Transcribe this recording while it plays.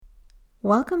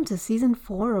Welcome to Season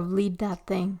 4 of Lead That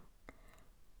Thing.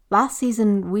 Last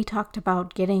season, we talked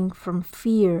about getting from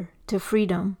fear to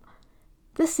freedom.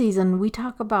 This season, we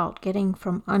talk about getting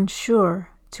from unsure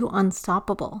to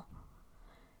unstoppable.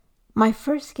 My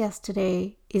first guest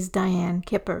today is Diane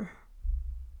Kipper.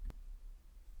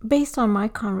 Based on my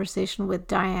conversation with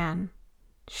Diane,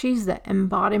 she's the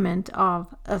embodiment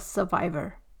of a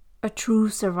survivor, a true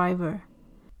survivor.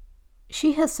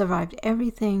 She has survived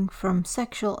everything from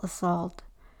sexual assault,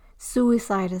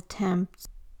 suicide attempts,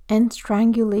 and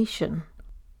strangulation.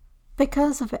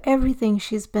 Because of everything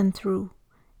she's been through,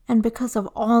 and because of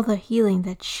all the healing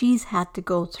that she's had to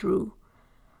go through,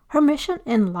 her mission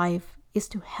in life is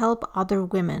to help other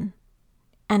women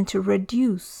and to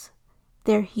reduce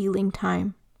their healing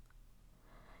time.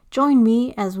 Join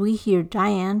me as we hear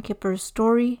Diane Kipper's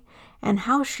story and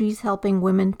how she's helping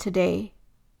women today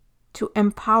to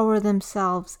empower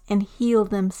themselves and heal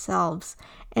themselves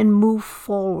and move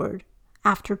forward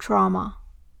after trauma.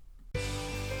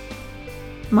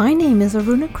 My name is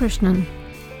Aruna Krishnan,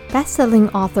 best-selling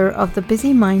author of the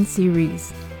Busy Mind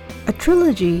series, a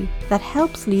trilogy that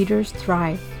helps leaders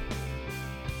thrive.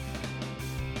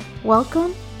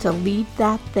 Welcome to Lead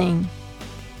That Thing,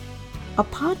 a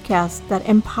podcast that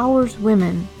empowers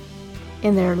women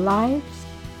in their lives,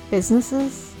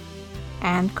 businesses,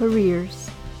 and careers.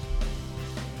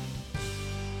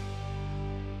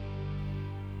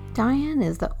 Diane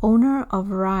is the owner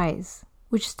of Rise,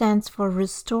 which stands for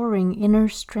Restoring Inner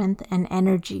Strength and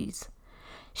Energies.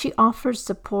 She offers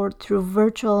support through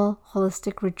virtual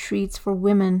holistic retreats for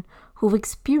women who've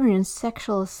experienced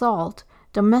sexual assault,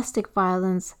 domestic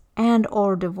violence,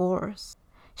 and/or divorce.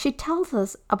 She tells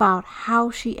us about how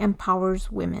she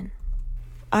empowers women.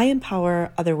 I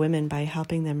empower other women by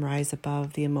helping them rise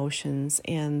above the emotions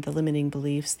and the limiting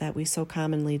beliefs that we so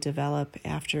commonly develop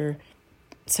after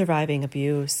surviving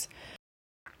abuse.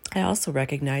 I also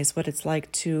recognize what it's like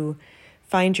to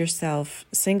find yourself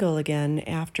single again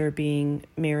after being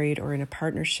married or in a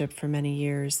partnership for many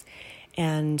years,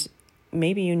 and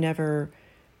maybe you never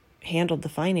handled the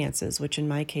finances, which in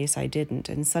my case I didn't,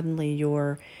 and suddenly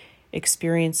you're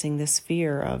experiencing this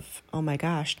fear of, oh my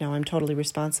gosh, now I'm totally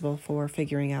responsible for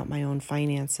figuring out my own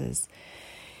finances.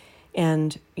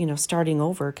 And, starting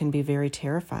over can be very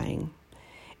terrifying.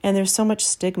 And there's so much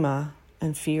stigma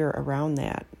and fear around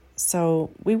that. So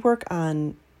we work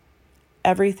on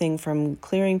everything from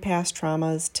clearing past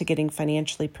traumas to getting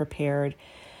financially prepared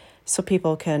so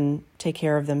people can take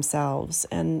care of themselves.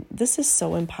 And this is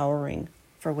so empowering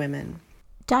for women.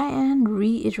 Diane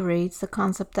reiterates the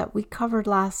concept that we covered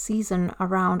last season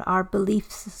around our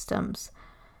belief systems.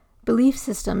 Belief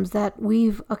systems that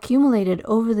we've accumulated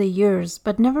over the years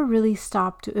but never really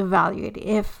stopped to evaluate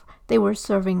if they were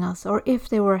serving us or if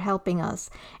they were helping us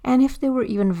and if they were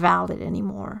even valid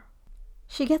anymore.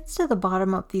 She gets to the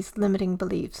bottom of these limiting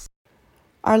beliefs.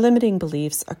 Our limiting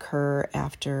beliefs occur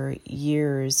after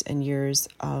years and years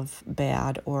of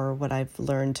bad, or what I've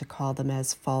learned to call them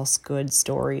as false good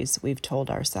stories we've told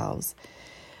ourselves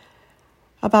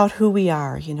about who we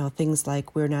are. Things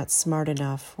like we're not smart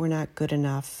enough, we're not good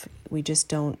enough, we just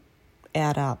don't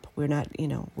add up. We're not,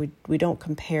 we don't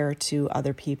compare to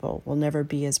other people. We'll never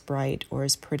be as bright or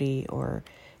as pretty or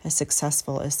as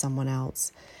successful as someone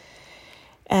else.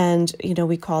 And,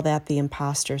 we call that the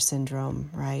imposter syndrome,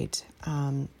 right?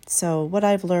 So what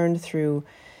I've learned through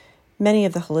many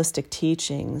of the holistic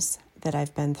teachings that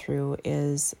I've been through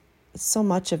is so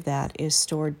much of that is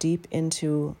stored deep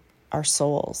into our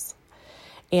souls.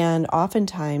 And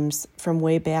oftentimes from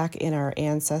way back in our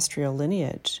ancestral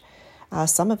lineage,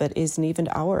 some of it isn't even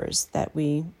ours that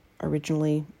we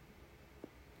originally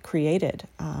created.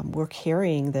 We're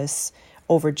carrying this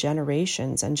over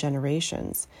generations and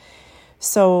generations.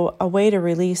 So a way to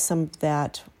release some of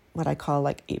that, what I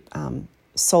call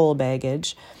soul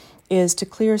baggage, is to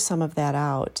clear some of that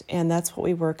out. And that's what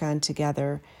we work on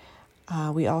together.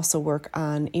 We also work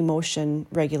on emotion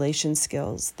regulation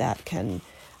skills that can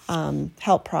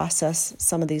help process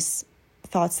some of these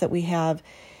thoughts that we have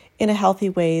in a healthy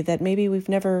way that maybe we've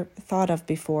never thought of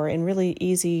before, in really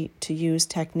easy to use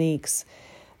techniques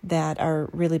that are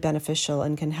really beneficial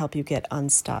and can help you get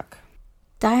unstuck.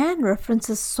 Diane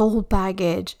references soul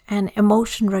baggage and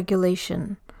emotion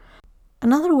regulation.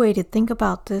 Another way to think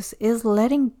about this is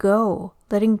letting go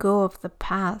of the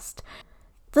past.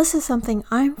 This is something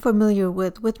I'm familiar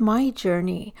with my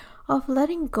journey of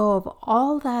letting go of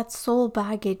all that soul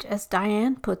baggage, as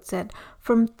Diane puts it,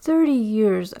 from 30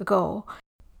 years ago,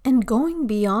 and going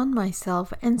beyond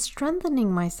myself and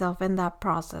strengthening myself in that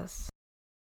process.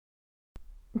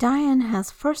 Diane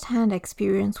has first-hand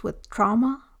experience with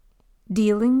trauma,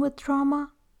 dealing with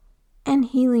trauma, and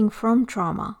healing from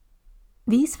trauma.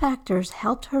 These factors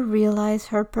helped her realize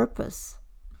her purpose.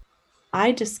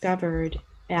 I discovered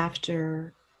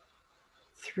after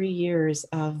 3 years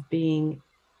of being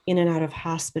in and out of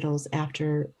hospitals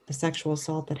after the sexual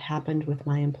assault that happened with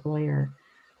my employer,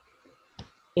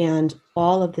 and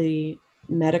all of the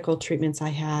medical treatments I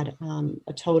had,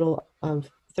 a total of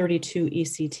 32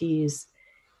 ECTs,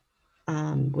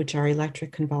 which are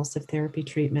electroconvulsive therapy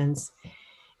treatments.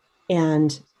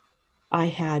 And I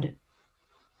had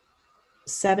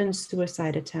 7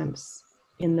 suicide attempts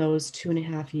in those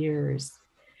 2.5 years.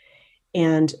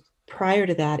 And prior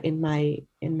to that, in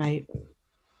my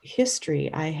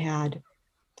history, I had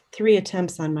 3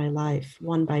 attempts on my life,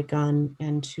 1 by gun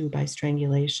and 2 by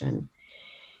strangulation.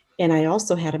 And I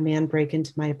also had a man break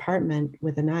into my apartment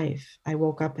with a knife. I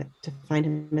woke up to find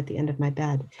him at the end of my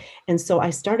bed. And so I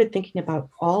started thinking about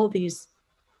all these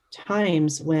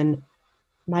times when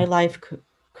my life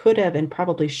could have and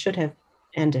probably should have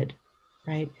ended,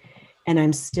 right? And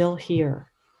I'm still here.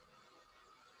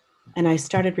 And I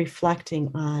started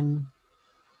reflecting on,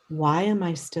 why am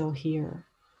I still here?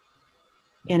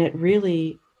 And it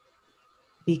really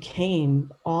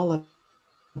became all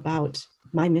about,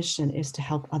 my mission is to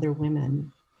help other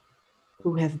women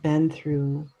who have been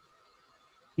through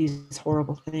these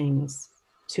horrible things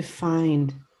to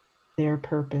find their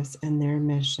purpose and their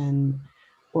mission,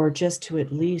 or just to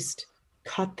at least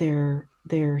cut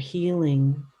their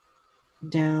healing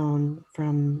down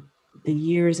from the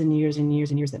years and years and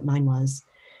years and years that mine was,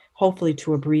 hopefully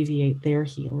to abbreviate their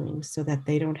healing so that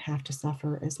they don't have to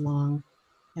suffer as long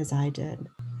as I did.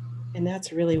 And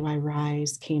that's really why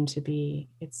Rise came to be.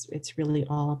 It's really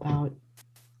all about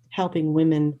helping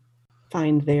women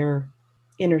find their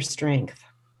inner strength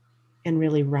and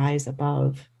really rise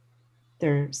above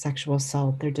their sexual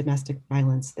assault, their domestic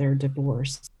violence, their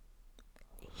divorce.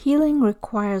 Healing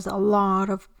requires a lot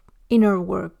of inner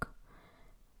work.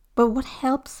 But what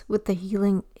helps with the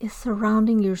healing is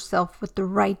surrounding yourself with the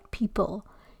right people,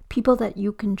 people that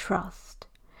you can trust.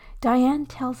 Diane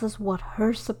tells us what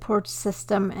her support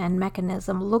system and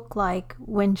mechanism looked like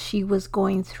when she was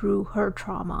going through her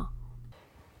trauma.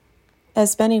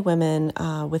 As many women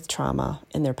with trauma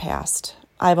in their past,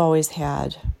 I've always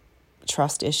had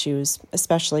trust issues,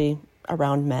 especially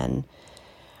around men.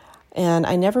 And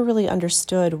I never really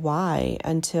understood why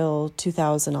until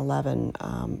 2011.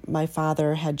 My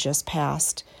father had just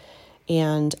passed,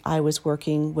 and I was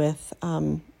working with,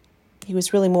 he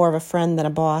was really more of a friend than a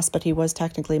boss, but he was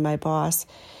technically my boss.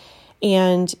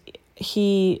 And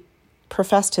he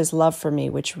professed his love for me,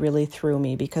 which really threw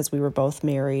me because we were both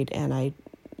married, and I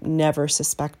never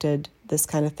suspected this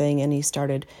kind of thing. And he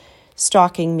started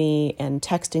stalking me and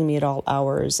texting me at all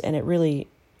hours, and it really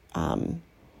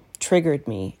triggered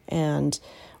me. And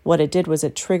what it did was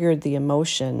it triggered the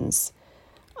emotions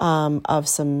of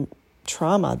some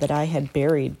trauma that I had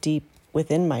buried deep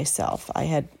within myself. I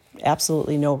had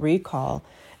absolutely no recall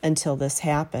until this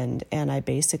happened, and I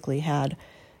basically had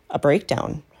a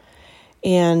breakdown.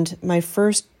 And my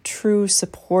first true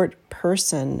support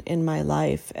person in my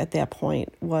life at that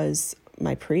point was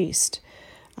my priest.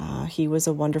 He was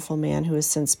a wonderful man who has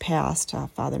since passed,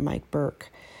 Father Mike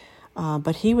Burke.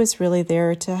 But he was really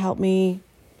there to help me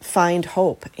find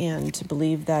hope and to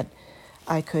believe that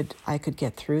I could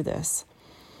get through this.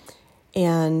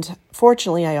 And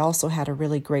fortunately, I also had a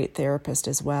really great therapist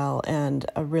as well, and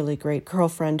a really great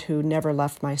girlfriend who never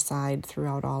left my side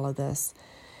throughout all of this.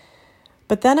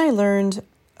 But then I learned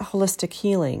holistic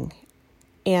healing,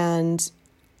 and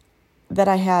that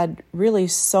I had really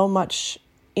so much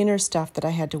inner stuff that I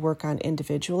had to work on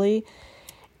individually,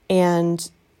 and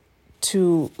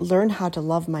to learn how to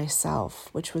love myself,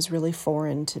 which was really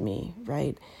foreign to me,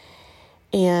 right?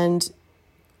 And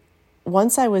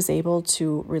once I was able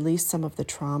to release some of the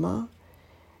trauma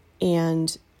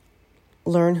and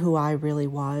learn who I really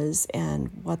was and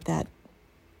what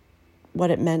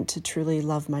it meant to truly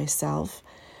love myself,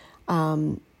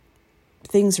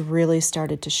 things really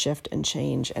started to shift and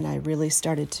change. And I really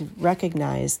started to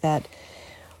recognize that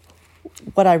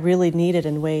what I really needed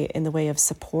in the way of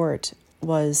support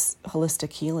was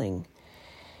holistic healing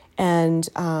and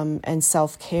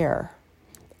self-care.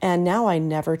 And now I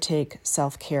never take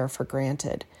self-care for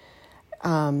granted,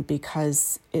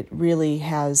 because it really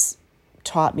has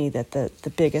taught me that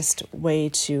the biggest way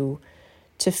to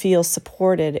feel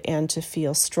supported and to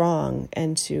feel strong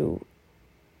and to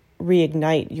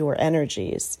reignite your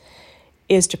energies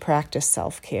is to practice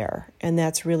self-care. And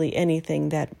that's really anything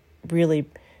that really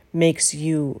makes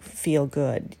you feel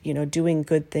good, doing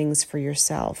good things for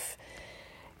yourself.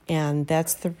 And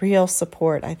that's the real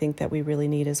support I think that we really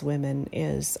need as women,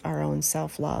 is our own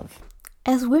self-love.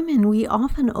 As women, we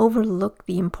often overlook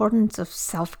the importance of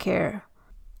self-care.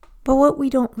 But what we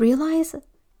don't realize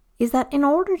is that in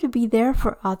order to be there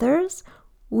for others,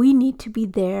 we need to be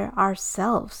there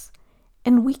ourselves.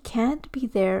 And we can't be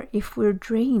there if we're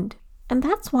drained. And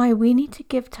that's why we need to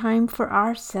give time for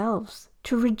ourselves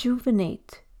to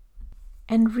rejuvenate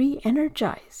and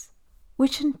re-energize,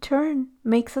 which in turn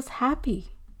makes us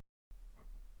happy.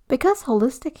 Because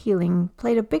holistic healing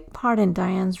played a big part in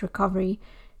Diane's recovery,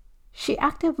 she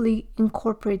actively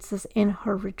incorporates this in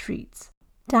her retreats.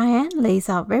 Diane lays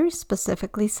out very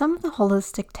specifically some of the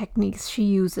holistic techniques she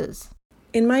uses.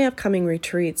 In my upcoming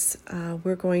retreats,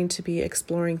 we're going to be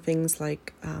exploring things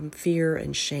like fear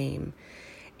and shame,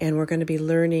 and we're going to be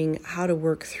learning how to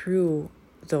work through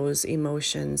those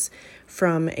emotions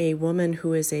from a woman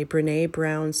who is a Brené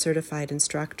Brown certified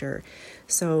instructor.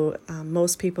 So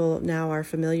most people now are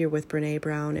familiar with Brené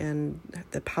Brown and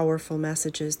the powerful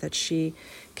messages that she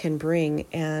can bring.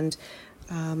 And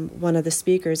one of the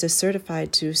speakers is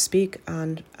certified to speak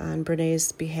on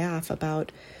Brené's behalf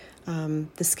about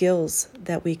the skills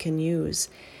that we can use.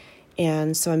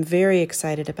 And so I'm very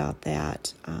excited about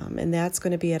that. And that's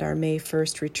going to be at our May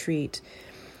 1st retreat.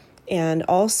 And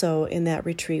also in that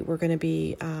retreat, we're going to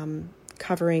be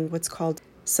covering what's called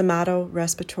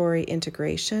somato-respiratory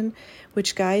integration,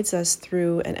 which guides us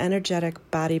through an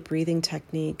energetic body breathing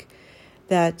technique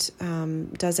that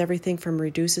does everything from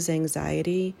reduces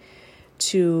anxiety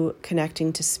to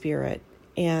connecting to spirit.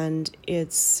 And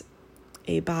it's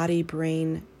a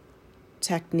body-brain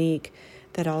technique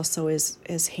that also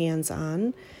is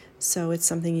hands-on. So it's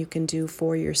something you can do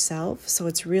for yourself. So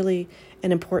it's really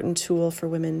an important tool for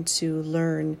women to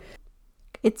learn.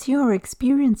 It's your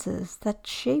experiences that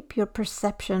shape your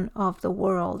perception of the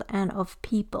world and of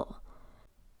people.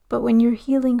 But when you're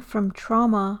healing from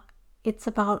trauma, it's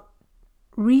about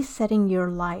resetting your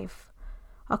life,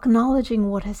 acknowledging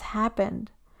what has happened,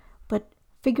 but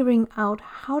figuring out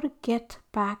how to get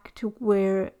back to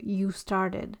where you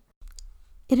started.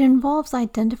 It involves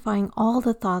identifying all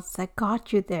the thoughts that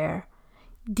got you there,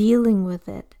 dealing with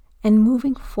it, and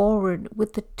moving forward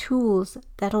with the tools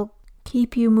that'll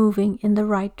keep you moving in the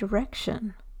right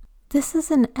direction. This is,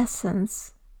 in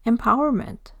essence,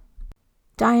 empowerment.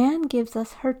 Diane gives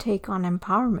us her take on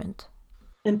empowerment.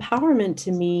 Empowerment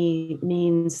to me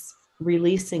means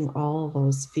releasing all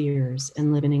those fears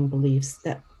and limiting beliefs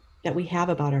that we have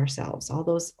about ourselves, all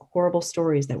those horrible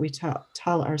stories that we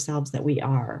tell ourselves that we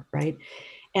are, right?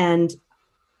 And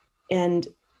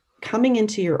coming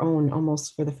into your own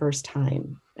almost for the first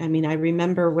time. I mean, I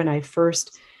remember when I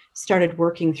first started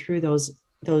working through those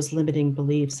limiting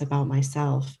beliefs about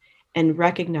myself and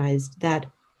recognized that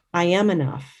I am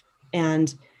enough.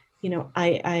 And, you know,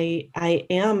 I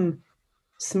am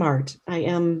smart. I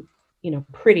am, you know,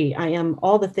 pretty. I am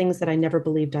all the things that I never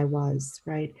believed I was,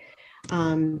 right?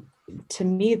 To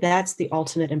me, that's the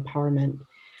ultimate empowerment.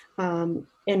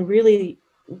 And really,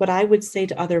 what I would say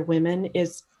to other women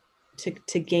is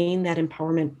to gain that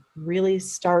empowerment really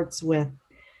starts with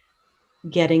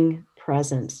getting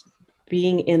present,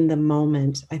 being in the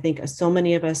moment. I think so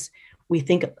many of us, we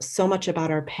think so much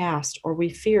about our past, or we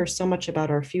fear so much about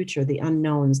our future, the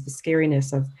unknowns, the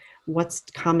scariness of what's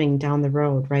coming down the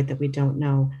road, right, that we don't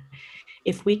know.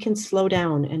 If we can slow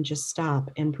down and just stop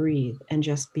and breathe and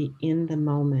just be in the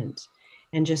moment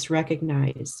and just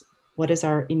recognize what is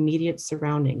our immediate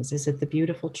surroundings? Is it the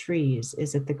beautiful trees?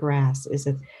 Is it the grass? Is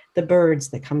it the birds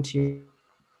that come to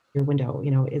your window? You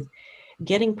know, is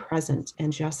getting present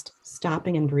and just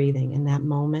stopping and breathing in that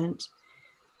moment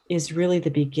is really the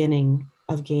beginning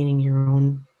of gaining your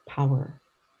own power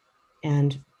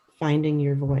and finding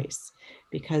your voice.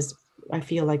 Because I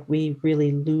feel like we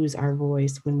really lose our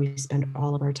voice when we spend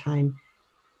all of our time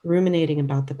ruminating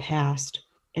about the past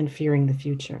and fearing the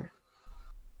future.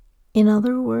 In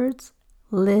other words,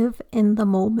 live in the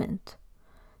moment.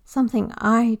 Something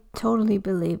I totally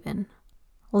believe in.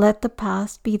 Let the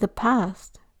past be the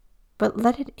past, but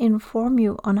let it inform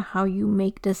you on how you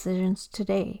make decisions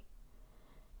today.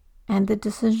 And the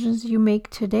decisions you make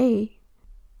today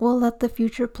will let the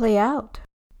future play out.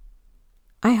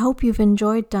 I hope you've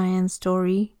enjoyed Diane's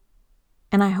story,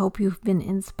 and I hope you've been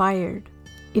inspired.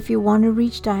 If you want to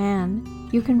reach Diane,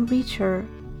 you can reach her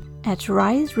at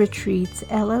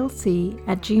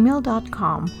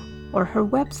riseretreatsllc@gmail.com or her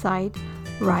website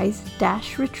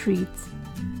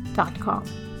rise-retreats.com.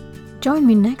 Join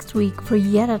me next week for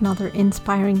yet another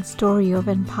inspiring story of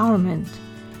empowerment,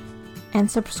 and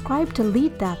subscribe to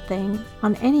Lead That Thing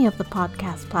on any of the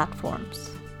podcast platforms.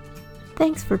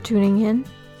 Thanks for tuning in,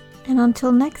 and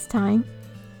until next time,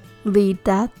 lead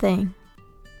that thing.